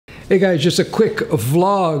Hey guys, just a quick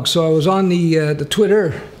vlog. So I was on the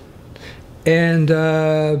Twitter, and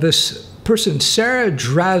this person, Sarah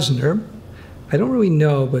Drasner, I don't really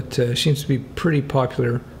know, but seems to be pretty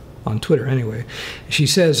popular on Twitter anyway. She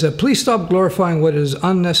says, please stop glorifying what is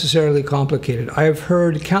unnecessarily complicated. I have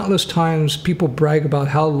heard countless times people brag about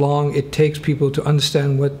how long it takes people to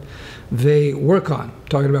understand what they work on.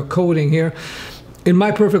 Talking about coding here. In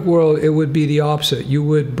my perfect world, it would be the opposite. You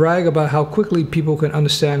would brag about how quickly people can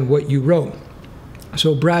understand what you wrote.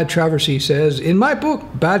 So Brad Traversy says, in my book,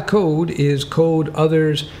 bad code is code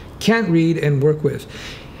others can't read and work with.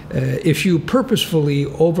 If you purposefully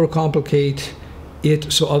overcomplicate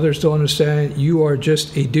it so others don't understand, you are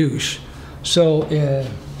just a douche. So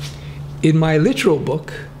in my literal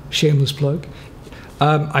book, shameless plug,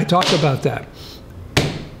 I talk about that.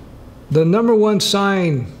 The number one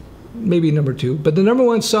sign, maybe number two, but the number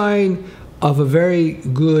one sign of a very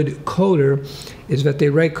good coder is that they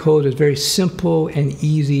write code that's very simple and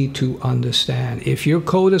easy to understand. If your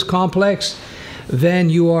code is complex, then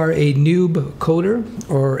you are a noob coder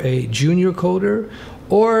or a junior coder,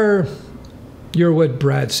 or you're what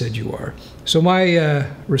Brad said you are. So my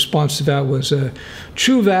response to that was,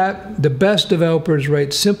 true that, the best developers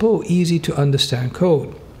write simple, easy to understand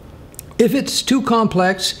code. If it's too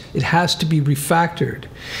complex, it has to be refactored.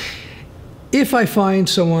 If I find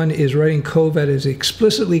someone is writing code that is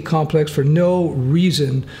explicitly complex for no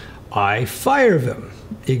reason, I fire them.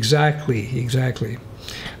 Exactly.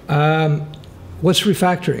 What's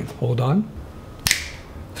refactoring? Hold on.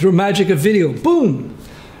 Through magic of video, boom!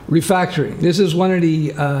 Refactoring. This is one of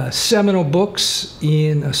the seminal books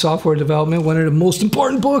in software development, one of the most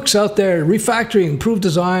important books out there. Refactoring, improved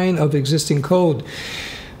design of existing code,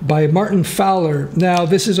 by Martin Fowler. Now,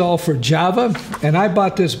 this is all for Java, and I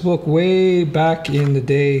bought this book way back in the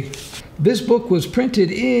day. This book was printed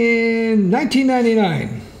in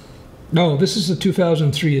 1999. No, this is the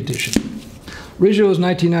 2003 edition. Original was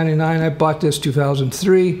 1999. I bought this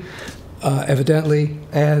 2003, evidently,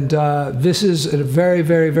 and this is a very,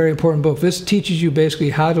 very, very important book. This teaches you basically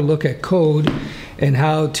how to look at code and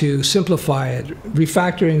how to simplify it.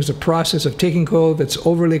 Refactoring is the process of taking code that's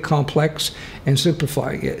overly complex and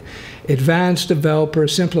simplifying it. Advanced developer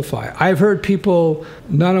simplify. I've heard people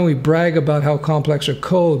not only brag about how complex their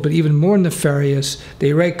code, but even more nefarious,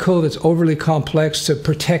 they write code that's overly complex to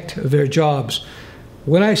protect their jobs.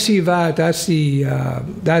 When I see that,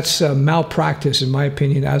 that's malpractice, in my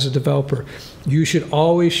opinion, as a developer. You should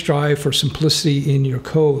always strive for simplicity in your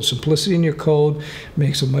code. Simplicity in your code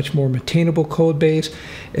makes a much more maintainable code base.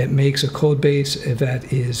 It makes a code base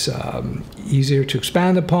that is easier to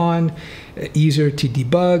expand upon, easier to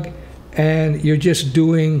debug, and you're just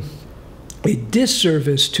doing a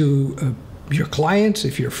disservice to your clients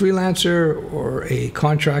if you're a freelancer or a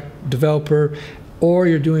contract developer, or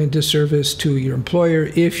you're doing a disservice to your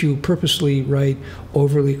employer if you purposely write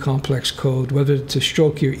overly complex code, whether to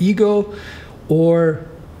stroke your ego or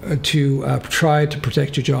to try to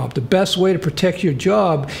protect your job. The best way to protect your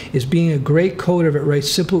job is being a great coder that writes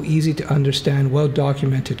simple, easy to understand,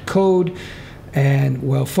 well-documented code and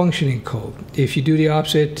well-functioning code. If you do the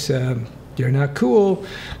opposite, you're not cool.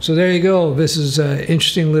 So there you go. This is an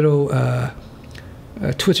interesting little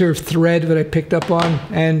Twitter thread that I picked up on,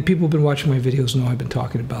 and people who've been watching my videos know I've been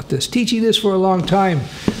talking about this, teaching this for a long time.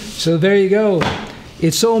 So there you go.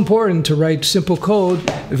 It's so important to write simple code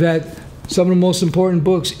that some of the most important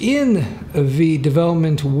books in the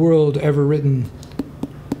development world ever written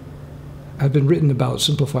have been written about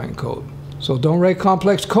simplifying code. So don't write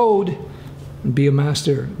complex code and be a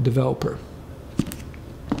master developer.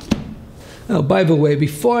 Oh, by the way,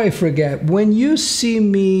 before I forget, when you see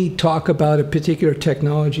me talk about a particular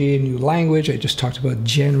technology, a new language, I just talked about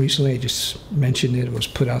Gen recently, I just mentioned it was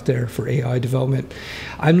put out there for AI development.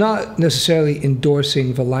 I'm not necessarily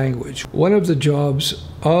endorsing the language. One of the jobs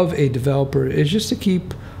of a developer is just to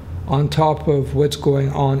keep on top of what's going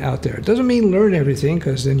on out there. It doesn't mean learn everything,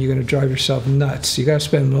 because then you're going to drive yourself nuts. You got to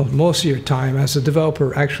spend most of your time as a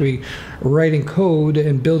developer actually writing code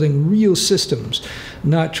and building real systems,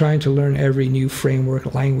 not trying to learn every new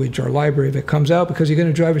framework, language, or library that comes out, because you're going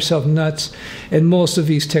to drive yourself nuts, and most of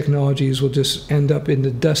these technologies will just end up in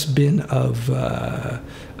the dustbin of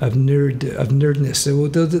nerdness.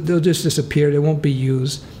 They'll just disappear. They won't be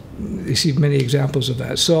used. You see many examples of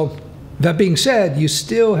that. So that being said, you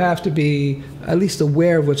still have to be at least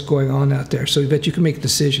aware of what's going on out there so that you can make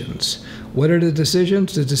decisions. What are the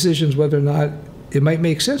decisions? The decisions whether or not it might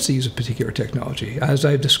make sense to use a particular technology. As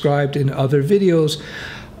I've described in other videos,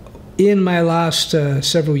 in my last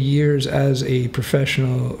several years as a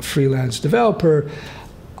professional freelance developer,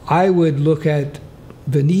 I would look at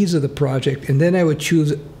the needs of the project, and then I would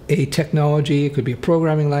choose a technology, it could be a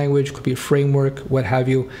programming language, it could be a framework, what have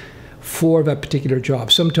you, for that particular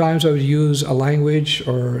job. Sometimes I would use a language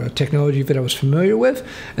or a technology that I was familiar with,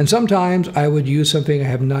 and sometimes I would use something I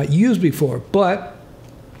have not used before. But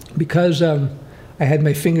because I had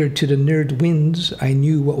my finger to the nerd winds, I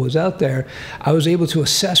knew what was out there, I was able to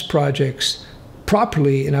assess projects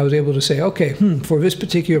properly, and I was able to say, okay, for this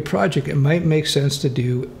particular project, it might make sense to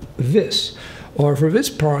do this. Or for this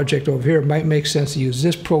project over here, it might make sense to use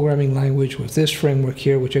this programming language with this framework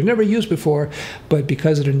here, which I've never used before, but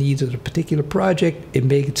because of the needs of the particular project, it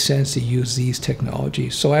made sense to use these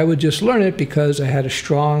technologies. So I would just learn it because I had a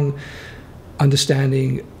strong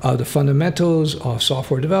understanding of the fundamentals of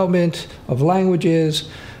software development, of languages,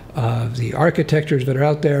 the architectures that are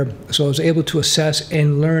out there. So I was able to assess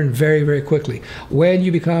and learn very, very quickly. When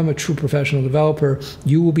you become a true professional developer,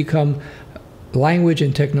 you will become language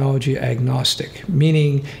and technology agnostic,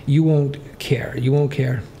 meaning you won't care. You won't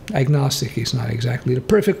care. Agnostic is not exactly the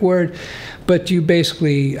perfect word, but you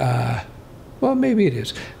basically, well, maybe it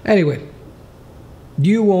is. Anyway,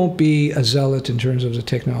 you won't be a zealot in terms of the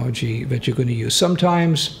technology that you're going to use.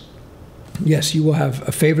 Sometimes, yes, you will have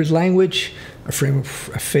a favorite language, a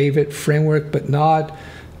favorite framework, but not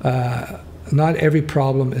every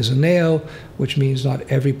problem is a nail, which means not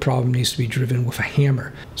every problem needs to be driven with a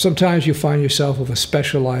hammer. Sometimes you find yourself with a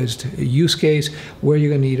specialized use case where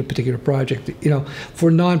you're going to need a particular project. You know,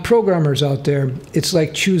 for non-programmers out there, it's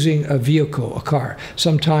like choosing a vehicle, a car.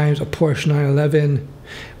 Sometimes a Porsche 911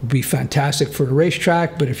 would be fantastic for the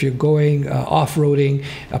racetrack, but if you're going off-roading,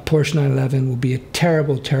 a Porsche 911 will be a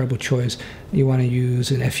terrible, terrible choice. You want to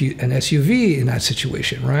use an SUV in that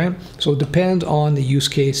situation, right? So it depends on the use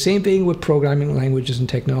case. Same thing with programming languages and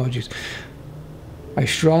technologies. I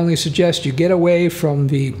strongly suggest you get away from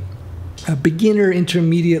the beginner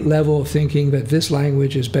intermediate level of thinking that this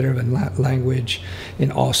language is better than that language in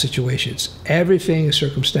all situations. Everything is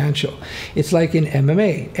circumstantial. It's like in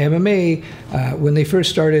MMA. MMA, when they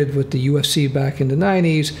first started with the UFC back in the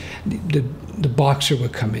 90s, the boxer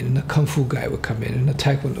would come in, and the kung fu guy would come in, and the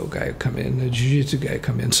taekwondo guy would come in, and the jiu-jitsu guy would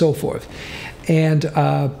come in, and so forth. And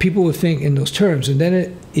people would think in those terms. And then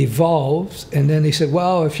it evolved, and then they said,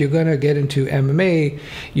 well, if you're going to get into MMA,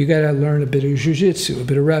 you got to learn a bit of jiu-jitsu, a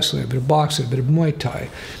bit of wrestling, a bit of boxing, a bit of Muay Thai.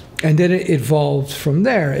 And then it evolved from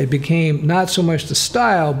there. It became not so much the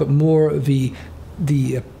style, but more the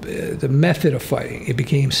method of fighting. It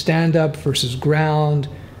became stand-up versus ground.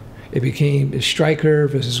 It became a striker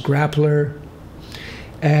versus grappler.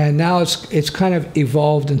 And now it's kind of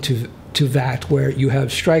evolved into that, where you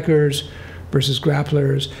have strikers versus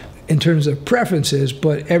grapplers in terms of preferences,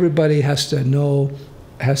 but everybody has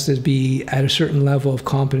to be at a certain level of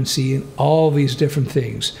competency in all these different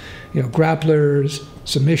things. You know, grapplers,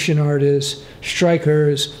 submission artists,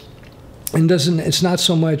 strikers. And it's not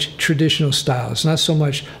so much traditional style. It's not so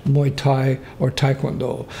much Muay Thai or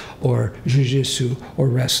Taekwondo or Jiu-Jitsu or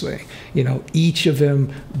wrestling. You know, each of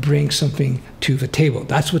them brings something to the table.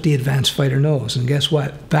 That's what the advanced fighter knows. And guess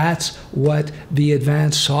what? That's what the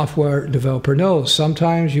advanced software developer knows.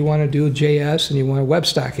 Sometimes you want to do JS and you want to web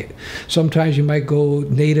stack it. Sometimes you might go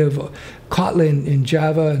native Kotlin in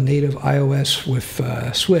Java, native iOS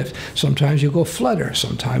with Swift. Sometimes you go Flutter.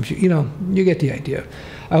 Sometimes, you get the idea.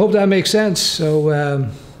 I hope that makes sense. So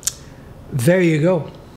there you go.